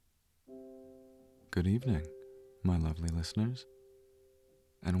Good evening, my lovely listeners,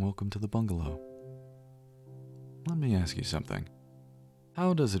 and welcome to the bungalow. Let me ask you something.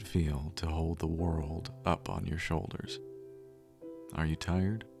 How does it feel to hold the world up on your shoulders? Are you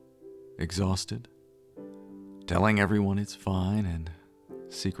tired? Exhausted? Telling everyone it's fine and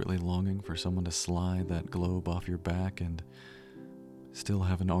secretly longing for someone to slide that globe off your back and still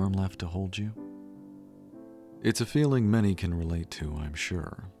have an arm left to hold you? It's a feeling many can relate to, I'm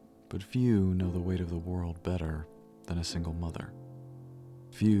sure, but few know the weight of the world better than a single mother.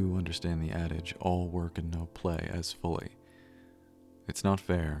 Few understand the adage, all work and no play, as fully. It's not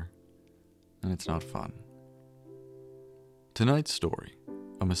fair, and it's not fun. Tonight's story,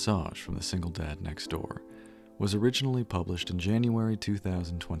 A Massage from the Single Dad Next Door, was originally published in January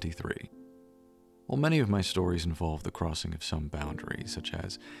 2023. While many of my stories involve the crossing of some boundaries, such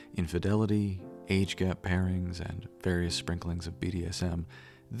as infidelity, age gap pairings, and various sprinklings of BDSM,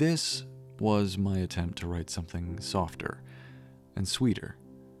 this was my attempt to write something softer and sweeter.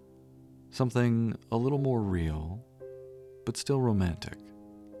 Something a little more real, but still romantic.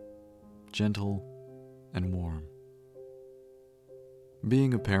 Gentle and warm.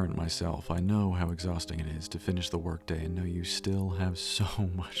 Being a parent myself, I know how exhausting it is to finish the workday and know you still have so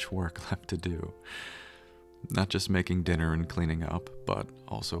much work left to do. Not just making dinner and cleaning up, but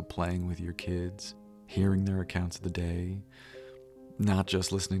also playing with your kids, hearing their accounts of the day, not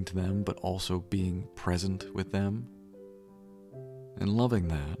just listening to them, but also being present with them, and loving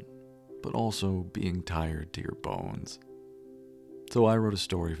that, but also being tired to your bones. So I wrote a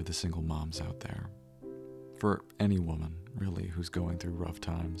story for the single moms out there, for any woman, really, who's going through rough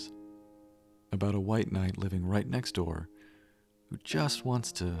times, about a white knight living right next door who just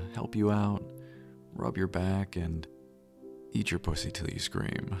wants to help you out, rub your back, and eat your pussy till you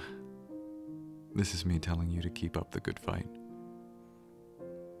scream. This is me telling you to keep up the good fight.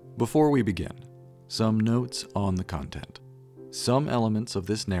 Before we begin, some notes on the content. Some elements of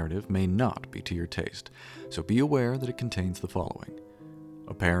this narrative may not be to your taste, so be aware that it contains the following: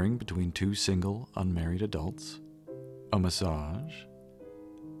 a pairing between two single, unmarried adults, a massage,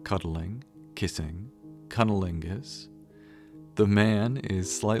 cuddling, kissing, cunnilingus. The man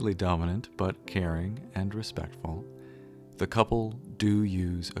is slightly dominant but caring and respectful. The couple do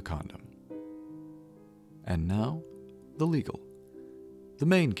use a condom. And now, the legal. The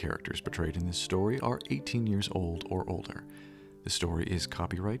main characters portrayed in this story are 18 years old or older. The story is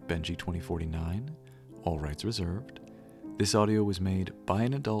copyright Benji 2049, all rights reserved. This audio was made by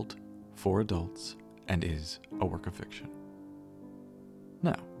an adult, for adults, and is a work of fiction.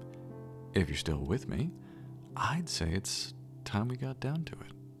 Now, if you're still with me, I'd say it's time we got down to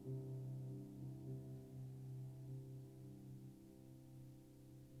it.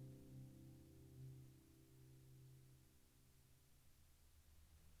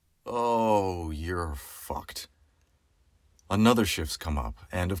 Oh, you're fucked. Another shift's come up,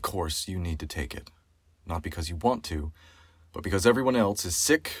 and of course you need to take it. Not because you want to, but because everyone else is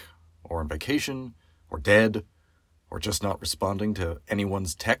sick, or on vacation, or dead, or just not responding to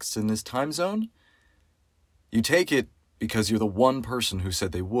anyone's texts in this time zone. You take it because you're the one person who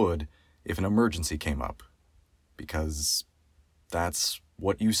said they would if an emergency came up. Because that's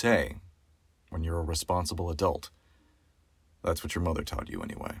what you say when you're a responsible adult. That's what your mother taught you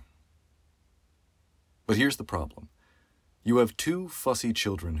anyway. But here's the problem. You have two fussy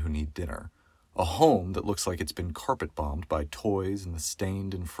children who need dinner, a home that looks like it's been carpet-bombed by toys and the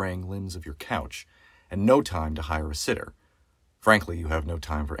stained and fraying limbs of your couch, and no time to hire a sitter. Frankly, you have no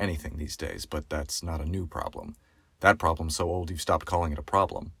time for anything these days, but that's not a new problem. That problem's so old you've stopped calling it a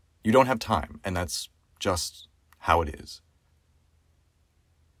problem. You don't have time, and that's just how it is.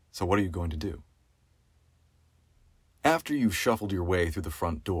 So what are you going to do? After you've shuffled your way through the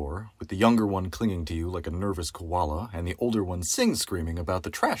front door, with the younger one clinging to you like a nervous koala, and the older one screaming about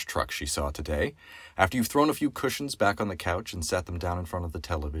the trash truck she saw today, after you've thrown a few cushions back on the couch and sat them down in front of the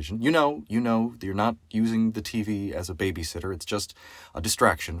television, you know, you're not using the TV as a babysitter, it's just a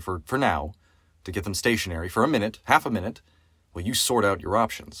distraction for now, to get them stationary for a minute, half a minute, while you sort out your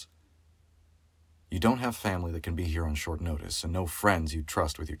options. You don't have family that can be here on short notice, and no friends you'd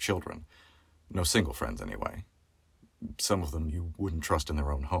trust with your children. No single friends, anyway. Some of them you wouldn't trust in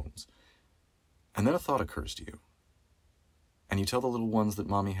their own homes. And then a thought occurs to you. And you tell the little ones that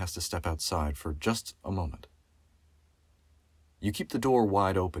Mommy has to step outside for just a moment. You keep the door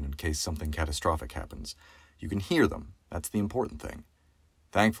wide open in case something catastrophic happens. You can hear them. That's the important thing.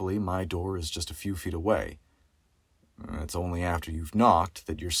 Thankfully, my door is just a few feet away. It's only after you've knocked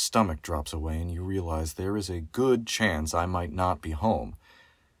that your stomach drops away and you realize there is a good chance I might not be home.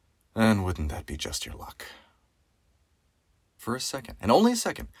 And wouldn't that be just your luck? for a second, and only a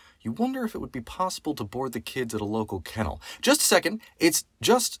second, you wonder if it would be possible to board the kids at a local kennel. Just a second. It's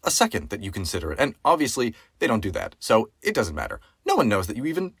just a second that you consider it. And obviously, they don't do that, so it doesn't matter. No one knows that you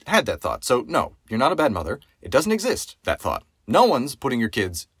even had that thought. So no, you're not a bad mother. It doesn't exist, that thought. No one's putting your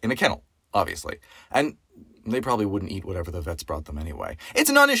kids in a kennel, obviously. And they probably wouldn't eat whatever the vets brought them anyway.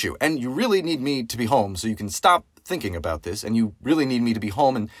 It's a non-issue, and you really need me to be home so you can stop thinking about this, and you really need me to be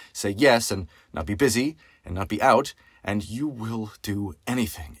home and say yes and not be busy and not be out. And you will do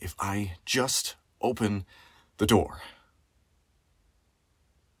anything if I just open the door.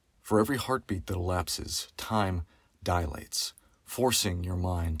 For every heartbeat that elapses, time dilates, forcing your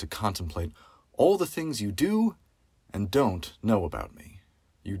mind to contemplate all the things you do and don't know about me.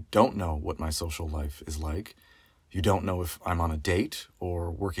 You don't know what my social life is like. You don't know if I'm on a date or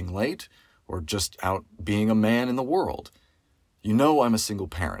working late or just out being a man in the world. You know I'm a single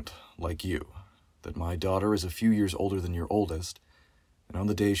parent, like you. That my daughter is a few years older than your oldest, and on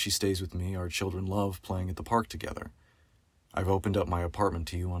the days she stays with me, our children love playing at the park together. I've opened up my apartment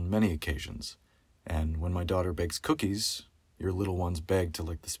to you on many occasions, and when my daughter bakes cookies, your little ones beg to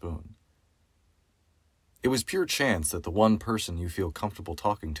lick the spoon. It was pure chance that the one person you feel comfortable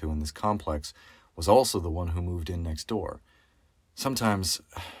talking to in this complex was also the one who moved in next door. Sometimes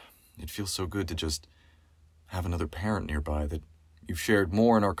it feels so good to just have another parent nearby that you've shared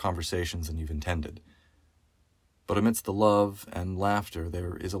more in our conversations than you've intended. But amidst the love and laughter,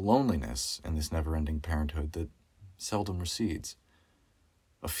 there is a loneliness in this never-ending parenthood that seldom recedes.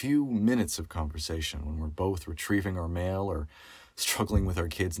 A few minutes of conversation when we're both retrieving our mail or struggling with our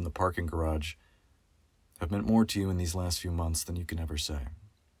kids in the parking garage have meant more to you in these last few months than you can ever say.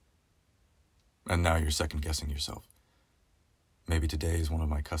 And now you're second-guessing yourself. Maybe today is one of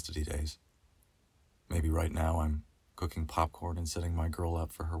my custody days. Maybe right now I'm cooking popcorn and setting my girl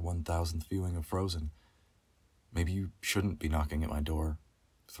up for her 1,000th viewing of Frozen. Maybe you shouldn't be knocking at my door,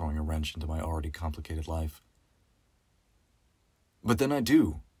 throwing a wrench into my already complicated life. But then I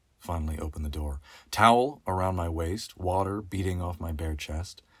do finally open the door. Towel around my waist, water beating off my bare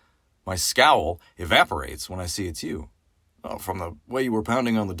chest. My scowl evaporates when I see it's you. Oh, from the way you were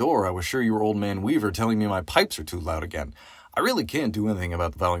pounding on the door, I was sure you were Old Man Weaver telling me my pipes are too loud again. I really can't do anything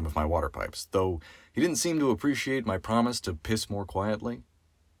about the volume of my water pipes, though he didn't seem to appreciate my promise to piss more quietly.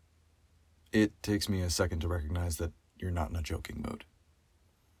 It takes me a second to recognize that you're not in a joking mood.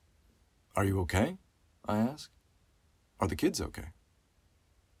 Are you okay? I ask. Are the kids okay?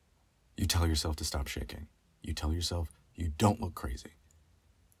 You tell yourself to stop shaking. You tell yourself you don't look crazy.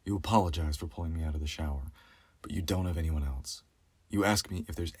 You apologize for pulling me out of the shower, but you don't have anyone else. You ask me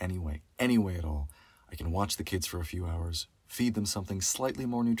if there's any way at all, I can watch the kids for a few hours, feed them something slightly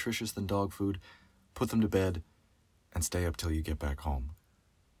more nutritious than dog food, put them to bed, and stay up till you get back home.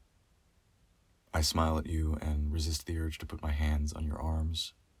 I smile at you and resist the urge to put my hands on your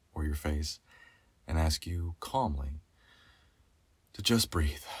arms or your face and ask you calmly to just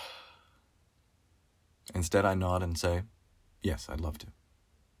breathe. Instead, I nod and say, yes, I'd love to.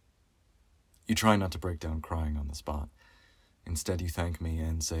 You try not to break down crying on the spot. Instead, you thank me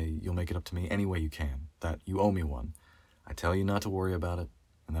and say you'll make it up to me any way you can, that you owe me one. I tell you not to worry about it,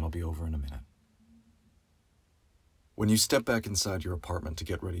 and then I'll be over in a minute. When you step back inside your apartment to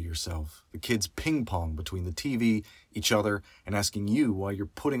get ready yourself, the kids ping-pong between the TV, each other, and asking you why you're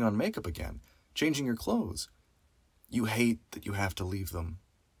putting on makeup again, changing your clothes. You hate that you have to leave them,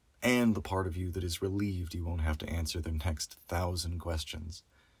 and the part of you that is relieved you won't have to answer their next 1,000 questions.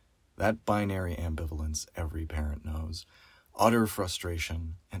 That binary ambivalence every parent knows. Utter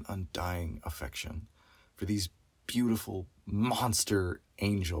frustration and undying affection for these beautiful monster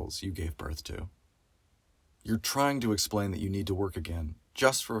angels you gave birth to. You're trying to explain that you need to work again,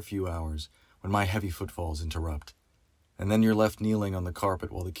 just for a few hours, when my heavy footfalls interrupt. And then you're left kneeling on the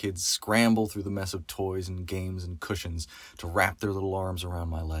carpet while the kids scramble through the mess of toys and games and cushions to wrap their little arms around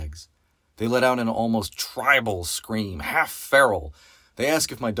my legs. They let out an almost tribal scream, half feral. They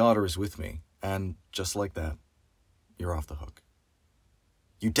ask if my daughter is with me, and just like that, you're off the hook.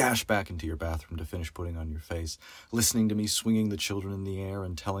 You dash back into your bathroom to finish putting on your face, listening to me swinging the children in the air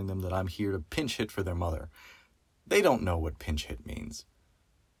and telling them that I'm here to pinch hit for their mother. They don't know what pinch hit means,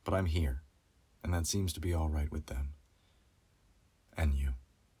 but I'm here, and that seems to be all right with them. And you.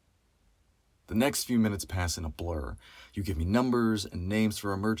 The next few minutes pass in a blur. You give me numbers and names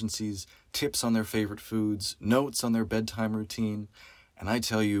for emergencies, tips on their favorite foods, notes on their bedtime routine, and I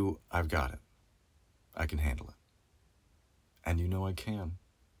tell you I've got it. I can handle it. And you know I can,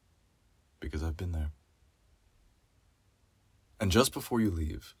 because I've been there. And just before you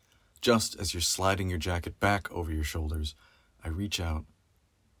leave, just as you're sliding your jacket back over your shoulders, I reach out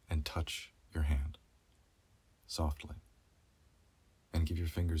and touch your hand, softly. and give your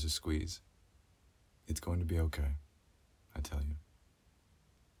fingers a squeeze. It's going to be okay, I tell you.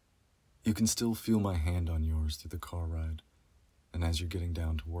 You can still feel my hand on yours through the car ride, and as you're getting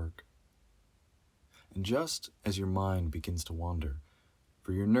down to work. And just as your mind begins to wander,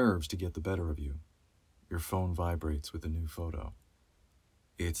 for your nerves to get the better of you, your phone vibrates with a new photo.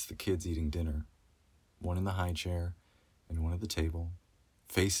 It's the kids eating dinner, one in the high chair and one at the table,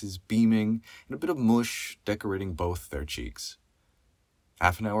 faces beaming and a bit of mush decorating both their cheeks.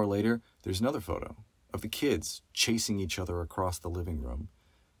 Half an hour later, there's another photo of the kids chasing each other across the living room.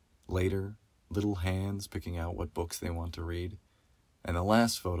 Later, little hands picking out what books they want to read. And the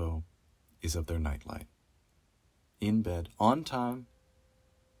last photo is of their nightlight. In bed, on time,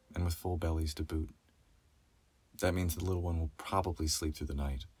 and with full bellies to boot. That means the little one will probably sleep through the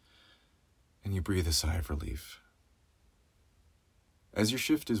night. And you breathe a sigh of relief. As your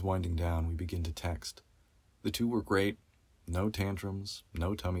shift is winding down, we begin to text. The two were great. No tantrums,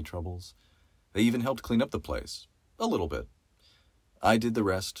 no tummy troubles. They even helped clean up the place. A little bit. I did the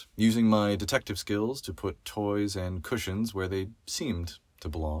rest, using my detective skills to put toys and cushions where they seemed to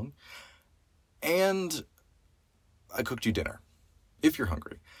belong. And I cooked you dinner, if you're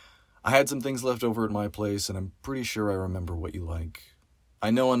hungry. I had some things left over at my place, and I'm pretty sure I remember what you like.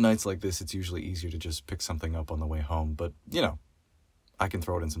 I know on nights like this, it's usually easier to just pick something up on the way home, but, I can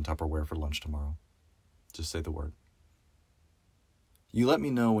throw it in some Tupperware for lunch tomorrow. Just say the word. You let me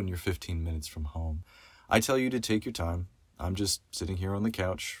know when you're 15 minutes from home. I tell you to take your time. I'm just sitting here on the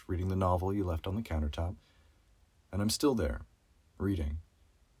couch, reading the novel you left on the countertop. And I'm still there, reading,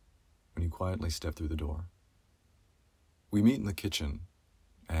 when you quietly step through the door. We meet in the kitchen,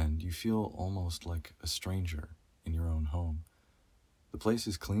 and you feel almost like a stranger in your own home. The place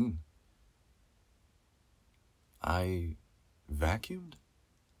is clean. I vacuumed?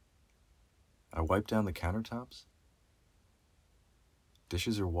 I wiped down the countertops?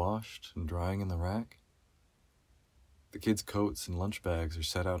 Dishes are washed and drying in the rack? The kids' coats and lunch bags are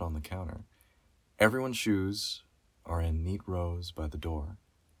set out on the counter. Everyone's shoes are in neat rows by the door.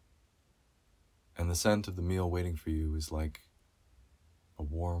 And the scent of the meal waiting for you is like a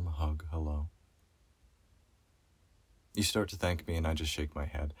warm hug hello. You start to thank me and I just shake my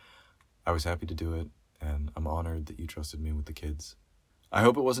head. I was happy to do it, and I'm honored that you trusted me with the kids. I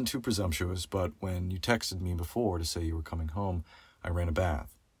hope it wasn't too presumptuous, but when you texted me before to say you were coming home, I ran a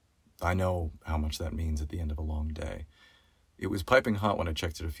bath. I know how much that means at the end of a long day. It was piping hot when I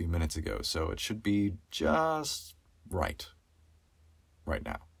checked it a few minutes ago, so it should be just right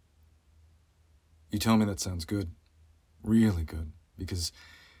now. You tell me that sounds good, really good, because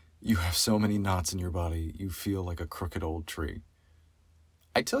you have so many knots in your body, you feel like a crooked old tree.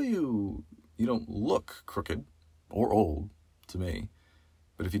 I tell you, you don't look crooked or old to me,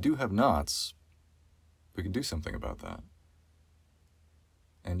 but if you do have knots, we can do something about that.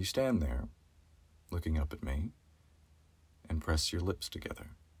 And you stand there, looking up at me, and press your lips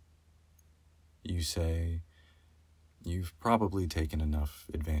together. You say, you've probably taken enough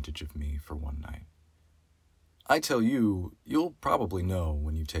advantage of me for one night. I tell you, you'll probably know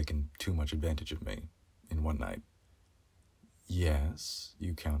when you've taken too much advantage of me in one night. Yes,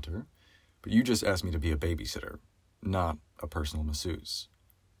 you counter, but you just asked me to be a babysitter, not a personal masseuse.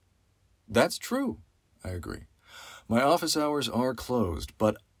 That's true, I agree. My office hours are closed,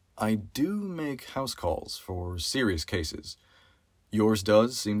 but I do make house calls for serious cases. Yours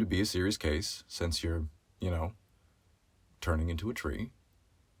does seem to be a serious case, since you're, turning into a tree.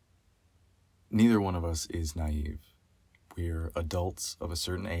 Neither one of us is naive. We're adults of a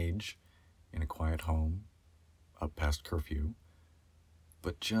certain age, in a quiet home, up past curfew.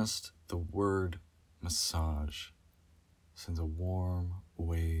 But just the word massage sends a warm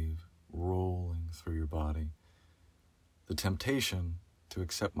wave rolling through your body. The temptation to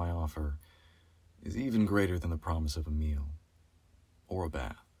accept my offer is even greater than the promise of a meal or a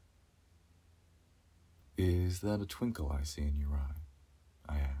bath. Is that a twinkle I see in your eye?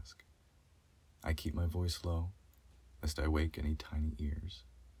 I ask. I keep my voice low, lest I wake any tiny ears.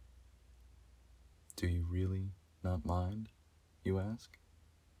 Do you really not mind? You ask.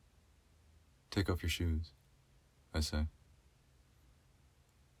 Take off your shoes, I say.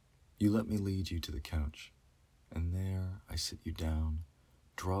 You let me lead you to the couch, and there I sit you down,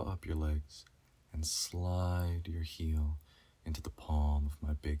 draw up your legs, and slide your heel into the palm of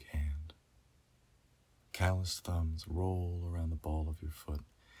my big hand. Calloused thumbs roll around the ball of your foot,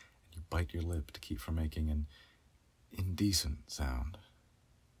 and you bite your lip to keep from making an indecent sound.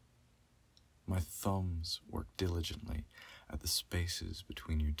 My thumbs work diligently at the spaces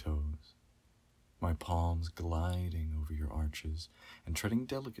between your toes, my palms gliding over your arches and treading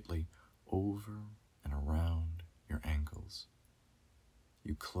delicately over and around your ankles.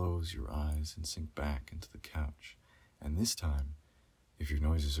 You close your eyes and sink back into the couch. And this time, if your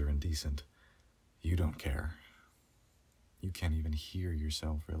noises are indecent, you don't care. You can't even hear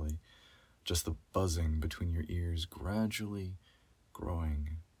yourself, really. Just the buzzing between your ears gradually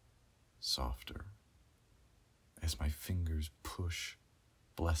growing softer as my fingers push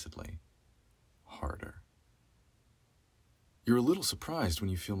blessedly harder. You're a little surprised when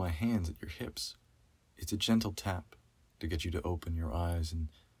you feel my hands at your hips. It's a gentle tap to get you to open your eyes and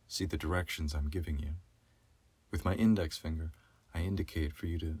see the directions I'm giving you. With my index finger, I indicate for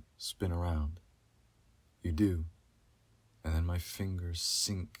you to spin around. You do, and then my fingers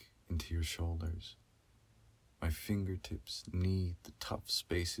sink into your shoulders. My fingertips knead the tough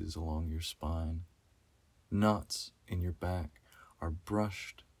spaces along your spine. Knots in your back are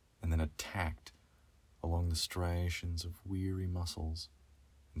brushed and then attacked along the striations of weary muscles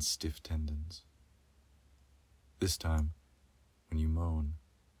and stiff tendons. This time, when you moan,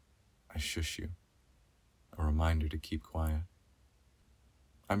 I shush you, a reminder to keep quiet.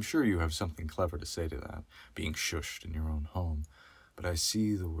 I'm sure you have something clever to say to that, being shushed in your own home, but I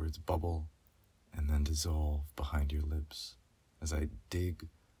see the words bubble and then dissolve behind your lips as I dig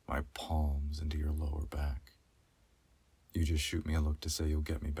my palms into your lower back. You just shoot me a look to say you'll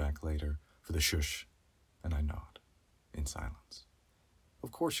get me back later for the shush, and I nod in silence.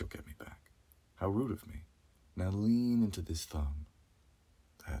 Of course you'll get me back. How rude of me. Now lean into this thumb.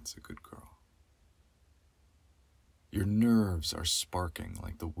 That's a good girl. Your nerves are sparking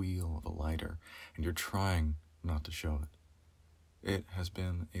like the wheel of a lighter, and you're trying not to show it. It has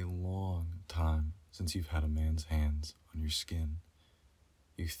been a long time since you've had a man's hands on your skin.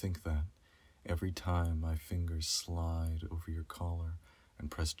 You think that every time my fingers slide over your collar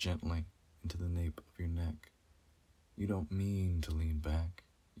and press gently into the nape of your neck. You don't mean to lean back,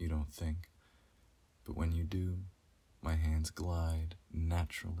 you don't think. But when you do, my hands glide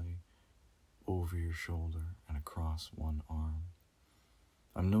naturally over your shoulder and across one arm.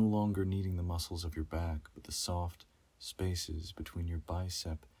 I'm no longer needing the muscles of your back, but the soft spaces between your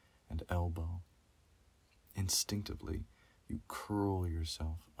bicep and elbow. Instinctively, you curl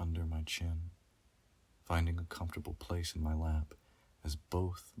yourself under my chin, finding a comfortable place in my lap as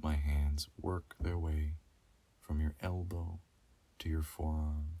both my hands work their way from your elbow to your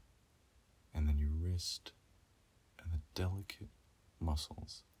forearm, and then your wrist, and the delicate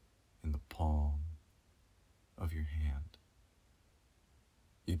muscles in the palm of your hand.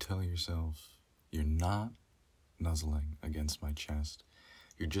 You tell yourself you're not nuzzling against my chest,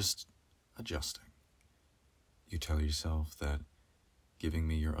 you're just adjusting. You tell yourself that giving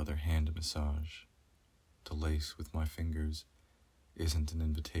me your other hand a massage to lace with my fingers isn't an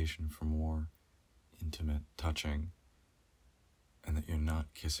invitation for more intimate touching, and that you're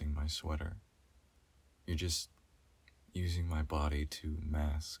not kissing my sweater. You're just using my body to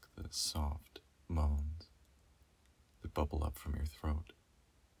mask the soft moans that bubble up from your throat.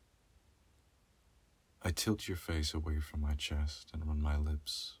 I tilt your face away from my chest and run my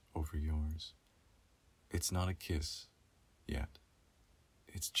lips over yours. It's not a kiss yet.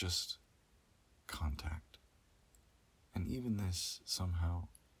 It's just contact. And even this somehow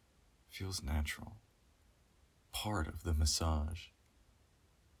feels natural. Part of the massage.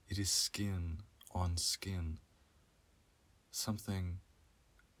 It is skin on skin. Something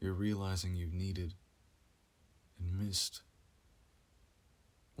you're realizing you've needed and missed.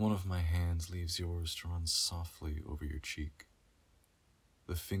 One of my hands leaves yours to run softly over your cheek.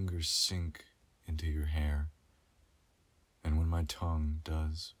 The fingers sink into your hair, and when my tongue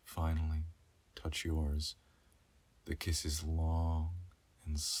does finally touch yours, the kiss is long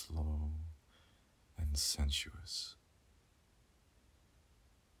and slow and sensuous.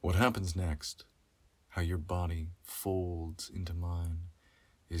 What happens next, how your body folds into mine,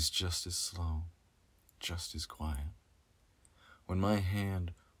 is just as slow, just as quiet. When my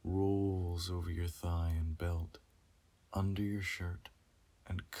hand rolls over your thigh and belt, under your shirt,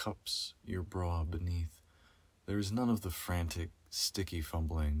 and cups your bra beneath, there is none of the frantic, sticky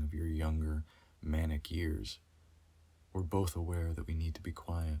fumbling of your younger, manic years. We're both aware that we need to be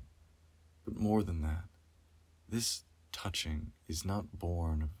quiet. But more than that, this touching is not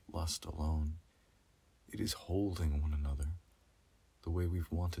born of lust alone. It is holding one another, the way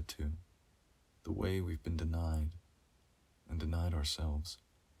we've wanted to, the way we've been denied, and denied ourselves.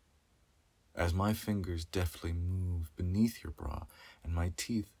 As my fingers deftly move beneath your bra and my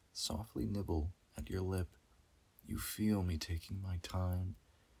teeth softly nibble at your lip, you feel me taking my time,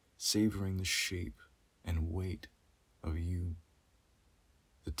 savoring the shape and weight of you,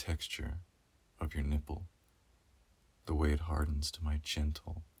 the texture of your nipple, the way it hardens to my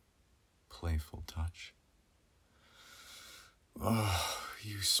gentle, playful touch. Oh,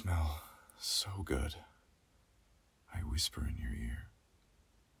 you smell so good. I whisper in your ear.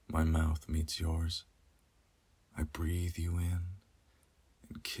 My mouth meets yours. I breathe you in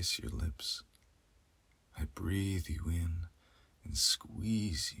and kiss your lips. I breathe you in and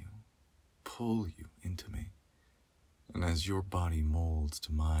squeeze you, pull you into me. And as your body molds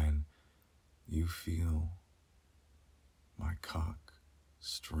to mine, you feel my cock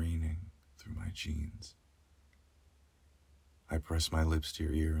straining through my jeans. I press my lips to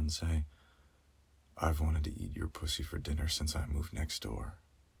your ear and say, I've wanted to eat your pussy for dinner since I moved next door.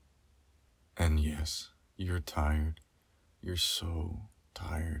 And yes, you're tired. You're so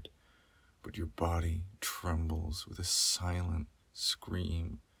tired. But your body trembles with a silent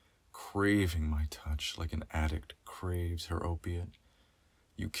scream, craving my touch like an addict craves her opiate.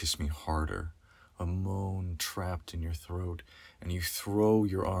 You kiss me harder, a moan trapped in your throat, and you throw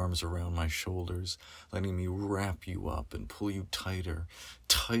your arms around my shoulders, letting me wrap you up and pull you tighter,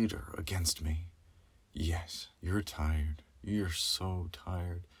 tighter against me. Yes, you're tired. You're so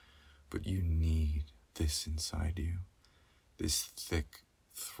tired. But you need this inside you, this thick,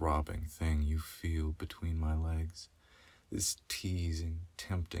 throbbing thing you feel between my legs, this teasing,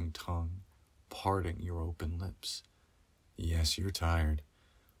 tempting tongue parting your open lips. Yes, you're tired,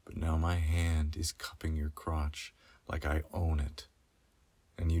 but now my hand is cupping your crotch like I own it,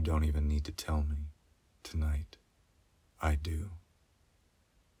 and you don't even need to tell me. Tonight, I do.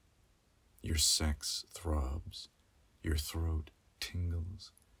 Your sex throbs, your throat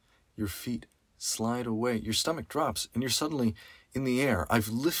tingles, your feet slide away, your stomach drops, and you're suddenly in the air. I've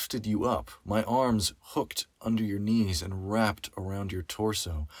lifted you up, my arms hooked under your knees and wrapped around your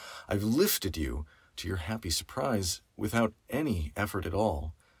torso. I've lifted you, to your happy surprise, without any effort at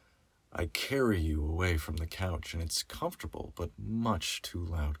all. I carry you away from the couch and its comfortable but much too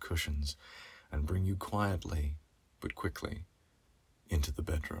loud cushions, and bring you quietly, but quickly, into the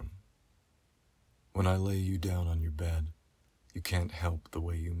bedroom. When I lay you down on your bed, you can't help the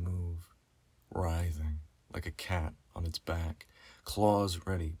way you move, writhing like a cat on its back, claws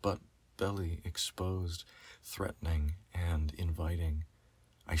ready, but belly exposed, threatening and inviting.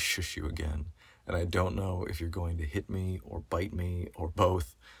 I shush you again, and I don't know if you're going to hit me or bite me or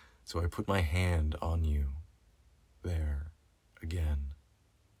both, so I put my hand on you. There, again,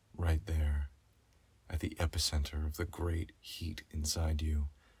 right there, at the epicenter of the great heat inside you,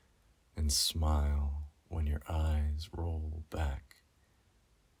 and smile when your eyes roll back.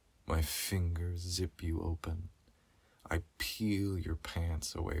 My fingers zip you open. I peel your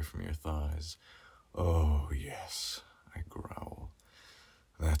pants away from your thighs. Oh, yes, I growl.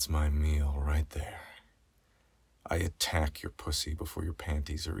 That's my meal right there. I attack your pussy before your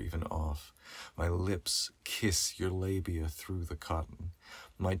panties are even off. My lips kiss your labia through the cotton.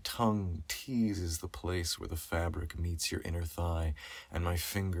 My tongue teases the place where the fabric meets your inner thigh, and my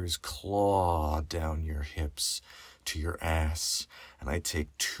fingers claw down your hips to your ass, and I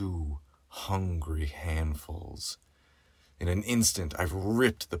take 2 hungry handfuls. In an instant, I've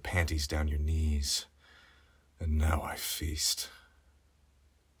ripped the panties down your knees, and now I feast.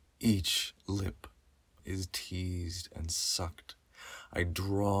 Each lip is teased and sucked. I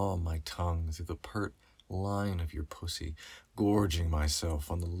draw my tongue through the pert line of your pussy, gorging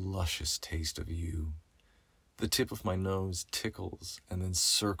myself on the luscious taste of you. The tip of my nose tickles and then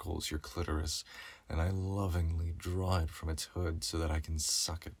circles your clitoris, and I lovingly draw it from its hood so that I can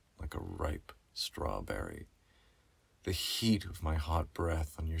suck it like a ripe strawberry. The heat of my hot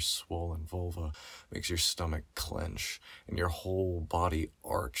breath on your swollen vulva makes your stomach clench and your whole body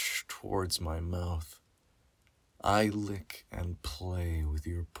arch towards my mouth. I lick and play with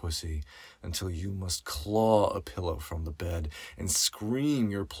your pussy until you must claw a pillow from the bed and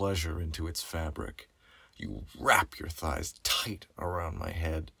scream your pleasure into its fabric. You wrap your thighs tight around my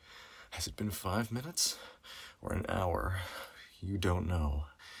head. Has it been 5 minutes or an hour? You don't know.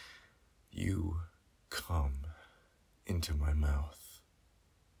 You come into my mouth.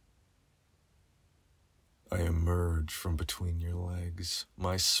 I emerge from between your legs,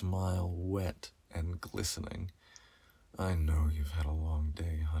 my smile wet and glistening. I know you've had a long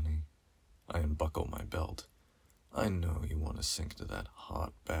day, honey. I unbuckle my belt. I know you want to sink to that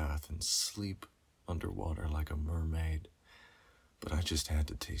hot bath and sleep underwater like a mermaid. But I just had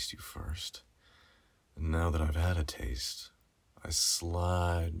to taste you first. And now that I've had a taste, I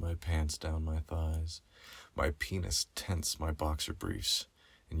slide my pants down my thighs. My penis tents my boxer briefs,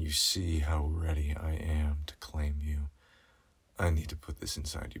 and you see how ready I am to claim you. I need to put this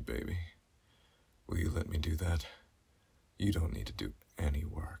inside you, baby. Will you let me do that? You don't need to do any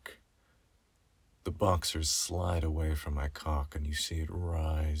work. The boxers slide away from my cock, and you see it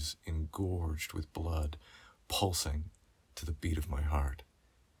rise, engorged with blood, pulsing, to the beat of my heart.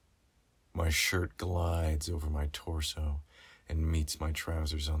 My shirt glides over my torso and meets my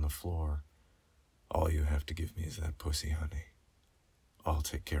trousers on the floor. All you have to give me is that pussy, honey. I'll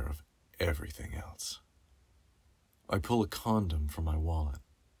take care of everything else. I pull a condom from my wallet,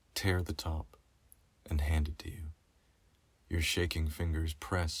 tear the top, and hand it to you. Your shaking fingers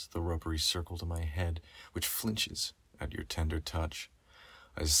press the rubbery circle to my head, which flinches at your tender touch.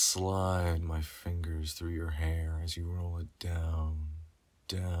 I slide my fingers through your hair as you roll it down,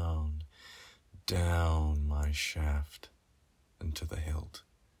 down, down my shaft and to the hilt.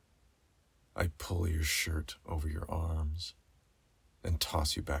 I pull your shirt over your arms and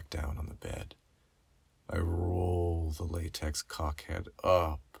toss you back down on the bed. I roll the latex cockhead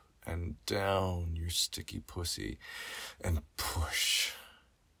up and down your sticky pussy and push.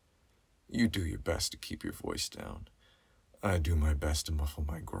 You do your best to keep your voice down. I do my best to muffle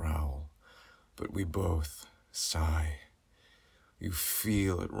my growl, but we both sigh. You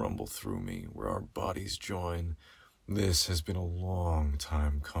feel it rumble through me where our bodies join. This has been a long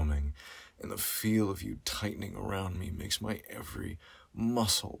time coming, and the feel of you tightening around me makes my every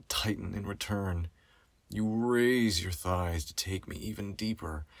muscle tighten in return. You raise your thighs to take me even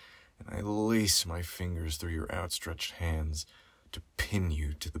deeper, and I lace my fingers through your outstretched hands to pin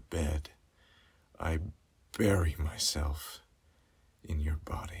you to the bed. I bury myself in your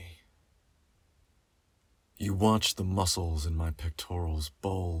body. You watch the muscles in my pectorals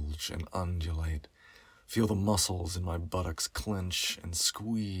bulge and undulate. Feel the muscles in my buttocks clench and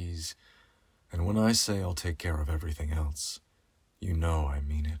squeeze. And when I say I'll take care of everything else, you know I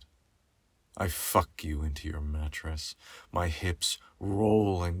mean it. I fuck you into your mattress, my hips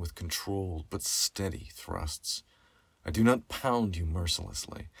rolling with controlled but steady thrusts. I do not pound you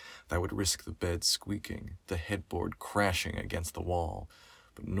mercilessly. That would risk the bed squeaking, the headboard crashing against the wall.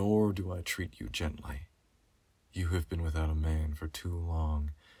 But nor do I treat you gently. You have been without a man for too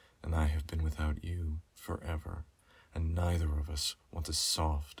long, and I have been without you forever, and neither of us wants a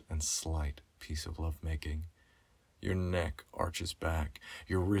soft and slight piece of lovemaking. Your neck arches back,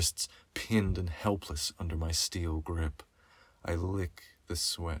 your wrists pinned and helpless under my steel grip. I lick the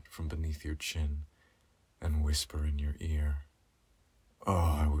sweat from beneath your chin and whisper in your ear.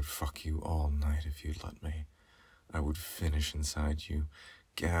 Oh, I would fuck you all night if you'd let me. I would finish inside you,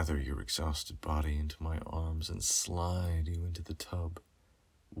 gather your exhausted body into my arms and slide you into the tub,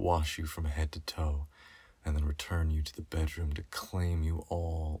 wash you from head to toe, and then return you to the bedroom to claim you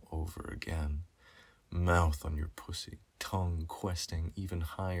all over again. Mouth on your pussy, tongue questing even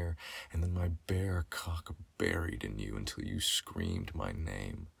higher, and then my bare cock buried in you until you screamed my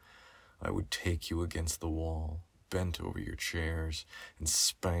name. I would take you against the wall, bent over your chairs, and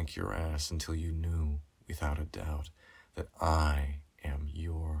spank your ass until you knew, without a doubt, that I am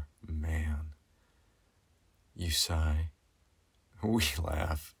your man. You sigh. We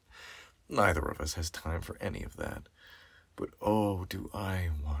laugh. Neither of us has time for any of that. But oh, do I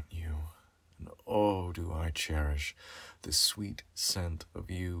want you. And oh, do I cherish the sweet scent of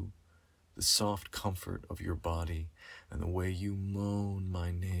you, the soft comfort of your body, and the way you moan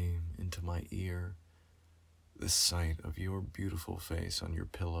my name into my ear. The sight of your beautiful face on your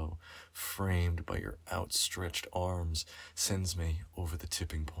pillow, framed by your outstretched arms, sends me over the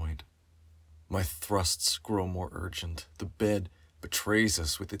tipping point. My thrusts grow more urgent. The bed betrays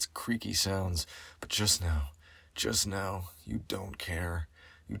us with its creaky sounds. But just now, you don't care.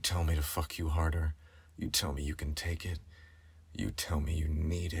 You tell me to fuck you harder. You tell me you can take it. You tell me you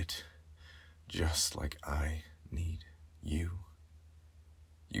need it. Just like I need you.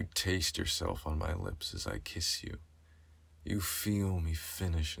 You taste yourself on my lips as I kiss you. You feel me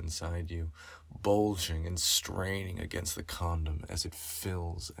finish inside you, bulging and straining against the condom as it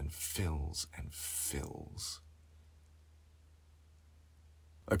fills and fills and fills.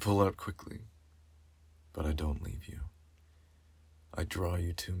 I pull out quickly, but I don't leave you. I draw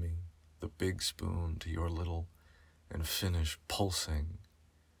you to me, the big spoon to your little, and finish pulsing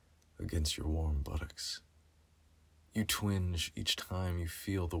against your warm buttocks. You twinge each time you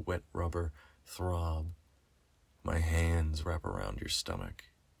feel the wet rubber throb. My hands wrap around your stomach,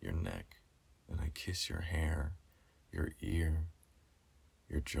 your neck, and I kiss your hair, your ear,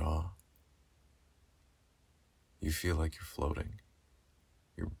 your jaw. You feel like you're floating.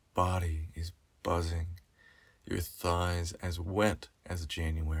 Your body is buzzing, your thighs as wet as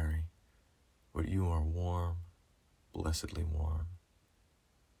January, but you are warm, blessedly warm,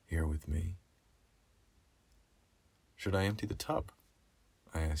 here with me. Should I empty the tub?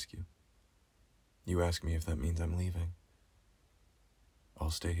 I ask you. You ask me if that means I'm leaving.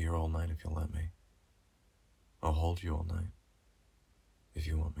 I'll stay here all night if you'll let me. I'll hold you all night, if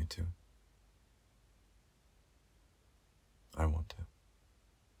you want me to. I want to.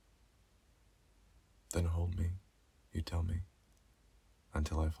 Then hold me, you tell me,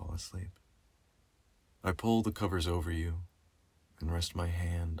 until I fall asleep. I pull the covers over you and rest my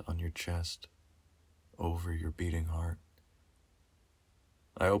hand on your chest, over your beating heart.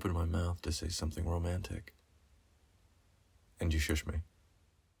 I open my mouth to say something romantic, and you shush me.